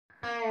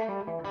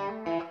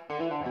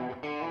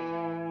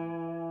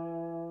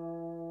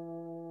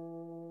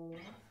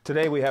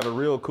Today we have a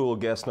real cool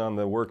guest on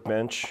the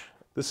workbench.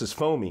 This is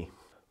Foamy.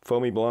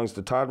 Foamy belongs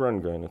to Todd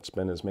Rundgren. It's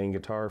been his main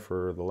guitar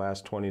for the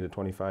last 20 to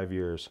 25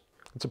 years.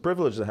 It's a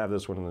privilege to have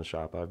this one in the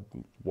shop. I've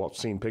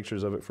seen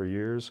pictures of it for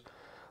years.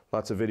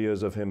 Lots of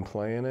videos of him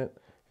playing it.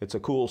 It's a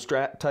cool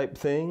Strat type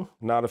thing,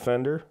 not a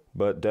Fender,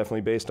 but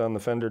definitely based on the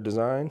Fender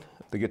design.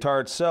 The guitar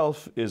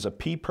itself is a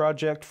P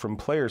project from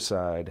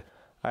Playerside.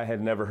 I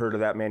had never heard of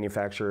that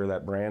manufacturer or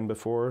that brand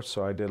before,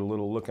 so I did a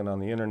little looking on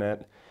the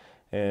internet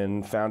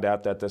and found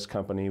out that this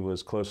company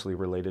was closely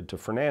related to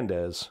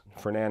Fernandez.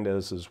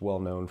 Fernandez is well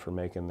known for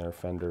making their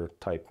Fender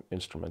type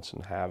instruments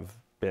and have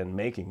been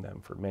making them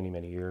for many,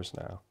 many years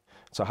now.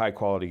 It's a high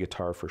quality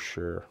guitar for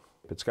sure.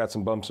 It's got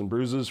some bumps and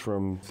bruises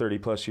from 30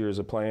 plus years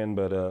of playing,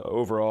 but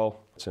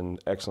overall it's in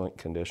excellent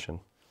condition.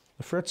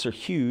 The frets are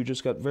huge.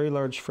 It's got very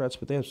large frets,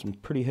 but they have some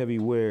pretty heavy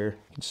wear.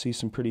 You can see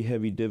some pretty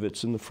heavy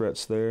divots in the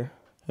frets there.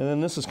 And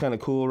then this is kind of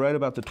cool, right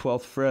about the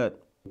 12th fret.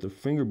 The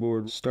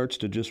fingerboard starts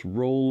to just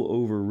roll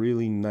over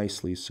really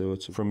nicely, so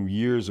it's from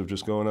years of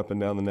just going up and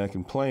down the neck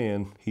and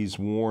playing, he's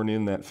worn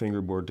in that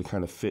fingerboard to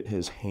kind of fit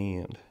his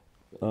hand.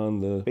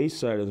 On the bass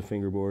side of the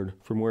fingerboard,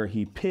 from where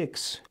he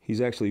picks, he's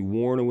actually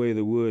worn away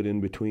the wood in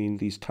between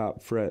these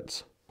top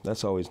frets.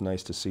 That's always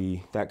nice to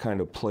see that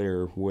kind of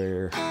player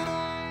wear.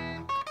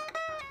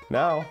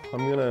 Now,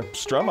 I'm gonna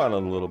strum on it a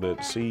little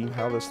bit, see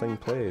how this thing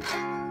plays.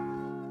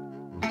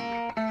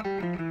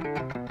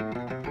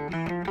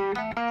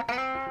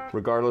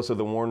 Regardless of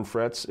the worn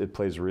frets, it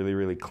plays really,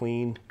 really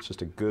clean. It's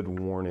just a good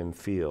worn-in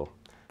feel.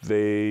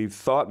 They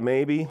thought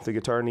maybe the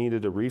guitar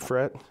needed a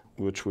refret,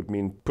 which would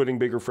mean putting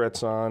bigger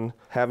frets on,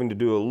 having to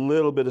do a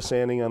little bit of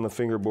sanding on the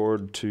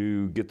fingerboard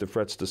to get the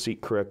frets to seat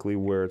correctly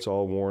where it's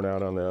all worn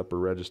out on the upper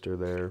register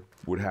there.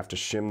 Would have to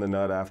shim the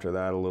nut after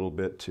that a little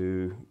bit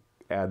to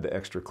add the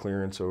extra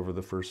clearance over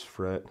the first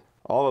fret.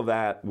 All of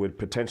that would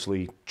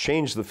potentially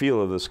change the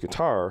feel of this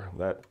guitar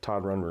that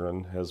Todd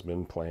Rundgren has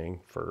been playing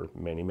for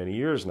many, many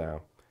years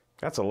now.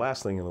 That's the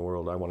last thing in the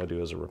world I want to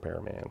do as a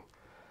repairman.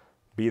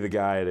 Be the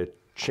guy to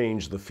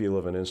change the feel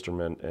of an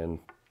instrument and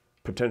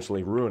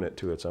potentially ruin it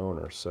to its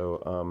owner.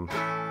 So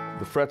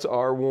the frets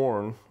are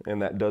worn, and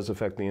that does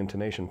affect the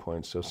intonation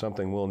points, so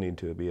something will need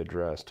to be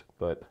addressed.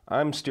 But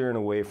I'm steering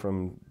away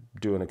from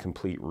doing a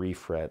complete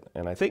refret,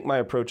 and I think my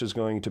approach is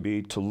going to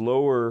be to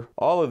lower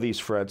all of these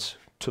frets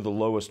to the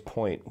lowest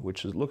point,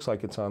 which looks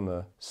like it's on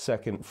the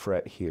 2nd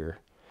fret here.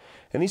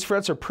 And these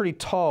frets are pretty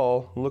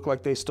tall, look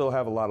like they still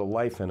have a lot of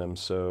life in them,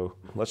 so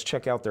let's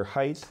check out their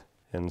height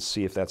and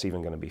see if that's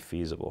even going to be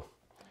feasible.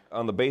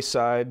 On the bass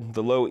side,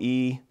 the low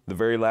E, the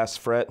very last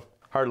fret,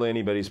 hardly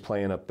anybody's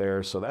playing up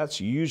there, so that's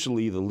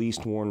usually the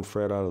least worn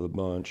fret out of the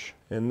bunch.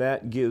 And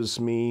that gives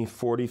me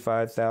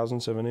 45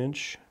 thousandths of an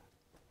inch.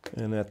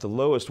 And at the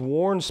lowest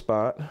worn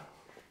spot,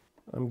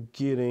 I'm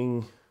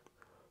getting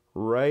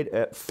right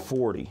at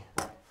 40.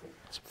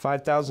 It's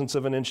 5 thousandths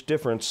of an inch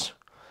difference.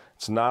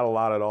 It's not a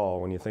lot at all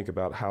when you think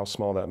about how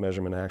small that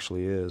measurement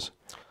actually is.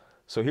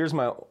 So here's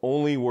my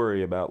only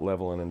worry about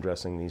leveling and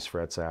dressing these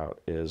frets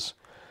out is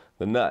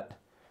the nut.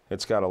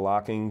 It's got a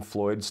locking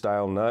Floyd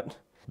style nut.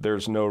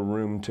 There's no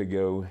room to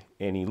go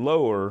any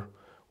lower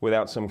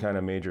without some kind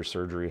of major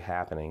surgery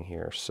happening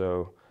here.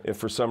 So if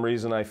for some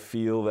reason I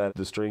feel that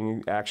the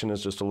string action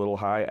is just a little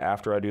high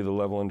after I do the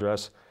level and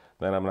dress,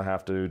 then I'm gonna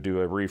have to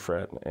do a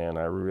refret, and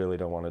I really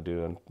don't want to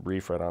do a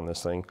refret on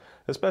this thing,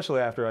 especially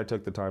after I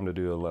took the time to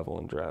do a level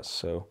and dress.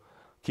 So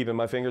keeping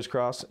my fingers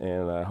crossed,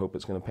 and I hope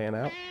it's gonna pan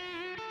out.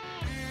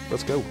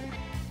 Let's go.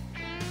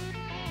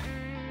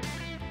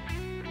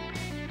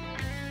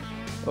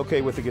 Okay,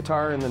 with the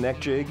guitar and the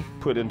neck jig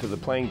put into the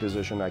playing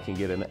position, I can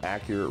get an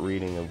accurate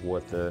reading of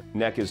what the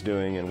neck is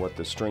doing and what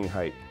the string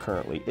height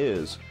currently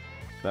is.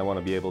 And I want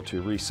to be able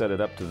to reset it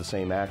up to the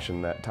same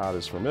action that Todd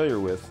is familiar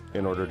with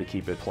in order to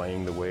keep it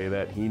playing the way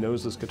that he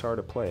knows this guitar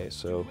to play.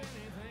 So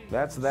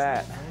that's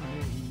that.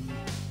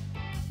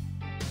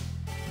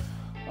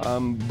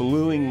 I'm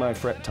bluing my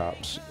fret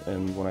tops,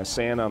 and when I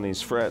sand on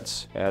these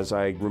frets, as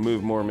I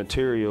remove more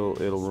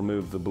material, it'll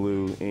remove the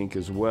blue ink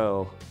as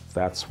well.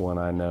 That's when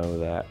I know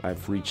that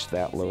I've reached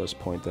that lowest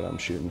point that I'm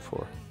shooting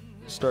for.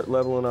 Start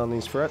leveling on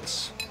these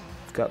frets.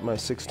 I've got my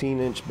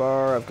 16-inch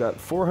bar. I've got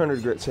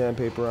 400 grit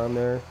sandpaper on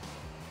there.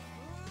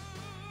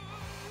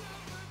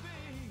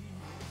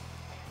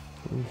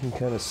 You can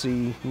kind of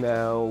see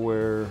now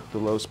where the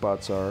low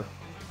spots are.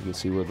 You can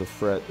see where the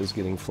fret is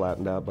getting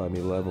flattened out by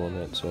me leveling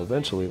it. So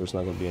eventually there's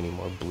not going to be any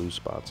more blue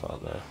spots on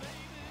there.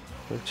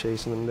 We're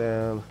chasing them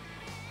down.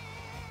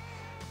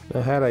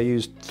 Now had I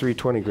used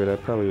 320 grit, I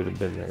probably would have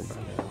been there by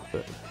now.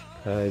 But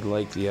I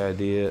like the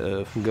idea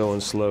of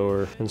going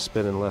slower and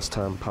spending less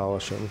time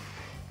polishing.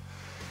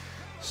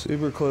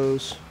 Super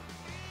close.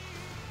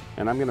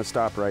 And I'm going to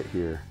stop right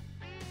here.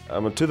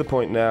 I'm to the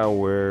point now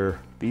where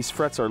these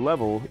frets are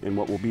level in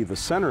what will be the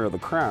center of the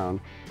crown,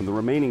 and the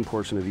remaining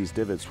portion of these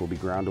divots will be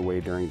ground away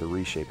during the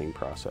reshaping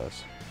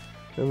process.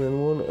 And then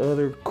one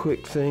other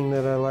quick thing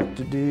that I like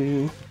to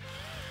do,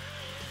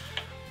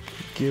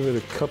 give it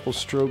a couple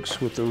strokes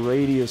with the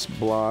radius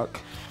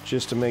block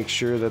just to make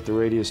sure that the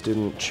radius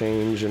didn't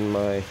change in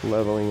my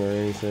leveling or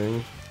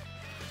anything.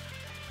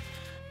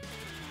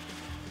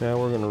 Now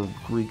we're going to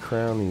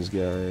re-crown these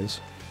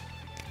guys.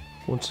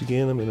 Once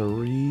again, I'm going to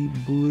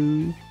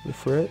re-blue the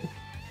fret. It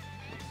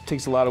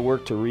takes a lot of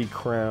work to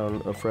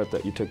re-crown a fret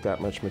that you took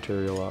that much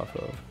material off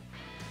of.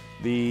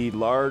 The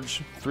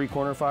large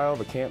 3-corner file,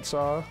 the cant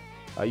saw,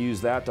 I use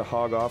that to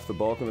hog off the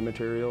bulk of the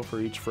material for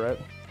each fret,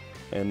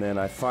 and then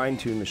I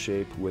fine-tune the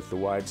shape with the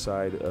wide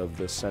side of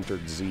the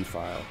centered Z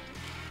file.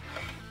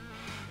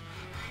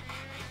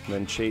 And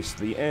then chase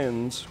the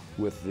ends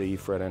with the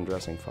fret end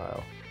dressing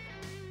file.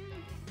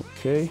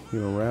 Okay, you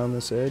know, round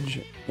this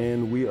edge,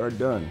 and we are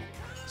done.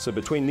 So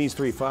between these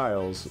 3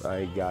 files,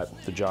 I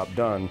got the job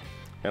done,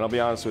 and I'll be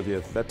honest with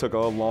you, that took a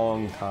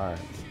long time.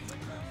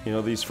 You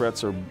know, these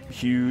frets are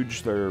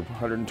huge. They're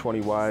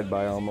 120 wide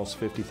by almost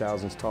 50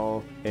 thousandths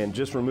tall. And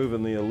just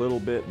removing the little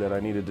bit that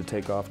I needed to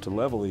take off to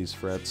level these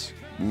frets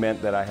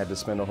meant that I had to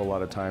spend a whole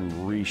lot of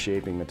time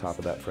reshaping the top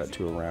of that fret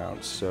to a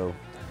round. So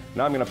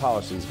now I'm going to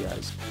polish these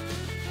guys.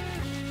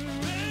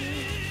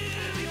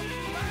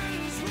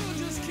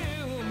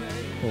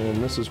 And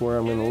this is where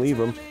I'm going to leave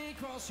them.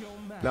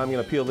 Now I'm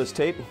going to peel this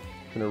tape,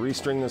 I'm going to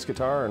restring this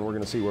guitar, and we're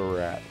going to see where we're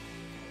at.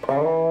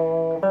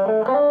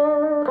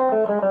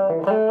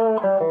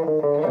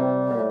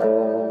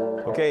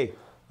 Okay,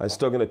 I'm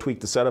still going to tweak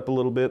the setup a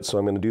little bit, so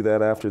I'm going to do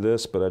that after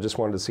this, but I just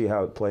wanted to see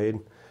how it played,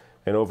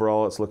 and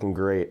overall it's looking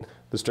great.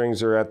 The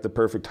strings are at the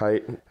perfect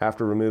height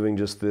after removing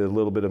just the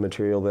little bit of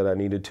material that I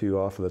needed to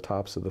off of the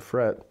tops of the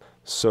fret.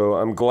 So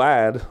I'm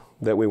glad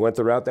that we went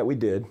the route that we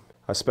did.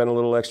 I spent a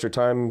little extra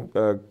time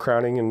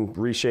crowning and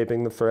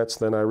reshaping the frets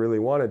than I really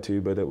wanted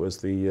to, but it was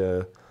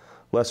the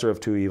lesser of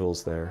 2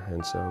 evils there.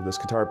 And so this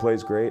guitar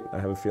plays great. I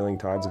have a feeling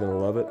Todd's going to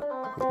love it.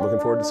 Looking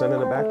forward to sending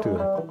it back to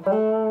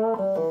him.